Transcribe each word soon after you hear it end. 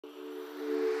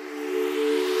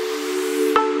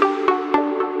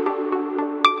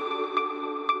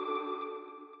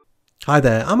Hi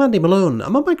there, I'm Andy Malone.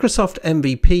 I'm a Microsoft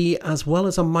MVP as well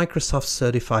as a Microsoft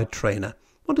Certified Trainer.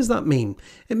 What does that mean?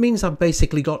 It means I've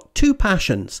basically got two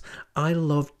passions. I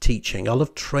love teaching. I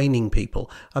love training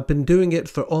people. I've been doing it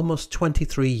for almost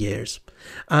 23 years.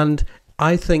 And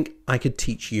I think I could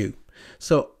teach you.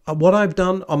 So what I've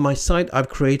done on my site, I've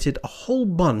created a whole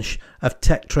bunch of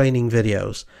tech training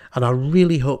videos, and I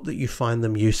really hope that you find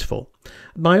them useful.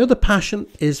 My other passion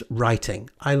is writing.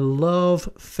 I love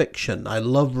fiction. I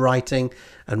love writing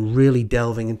and really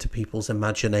delving into people's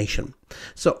imagination.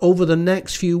 So over the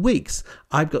next few weeks,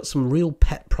 I've got some real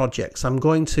pet projects. I'm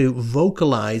going to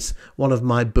vocalize one of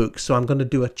my books. So I'm going to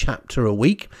do a chapter a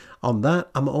week on that.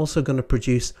 I'm also going to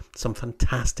produce some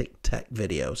fantastic tech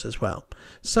videos as well.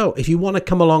 So if you want to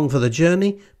come along for the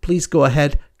journey, please go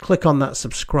ahead, click on that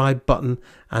subscribe button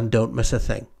and don't miss a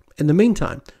thing. In the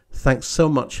meantime, thanks so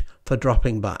much for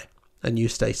dropping by, and you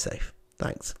stay safe.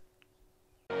 Thanks.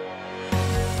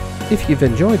 If you've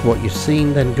enjoyed what you've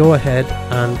seen, then go ahead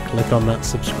and click on that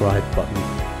subscribe button.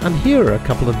 And here are a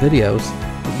couple of videos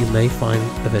that you may find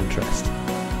of interest.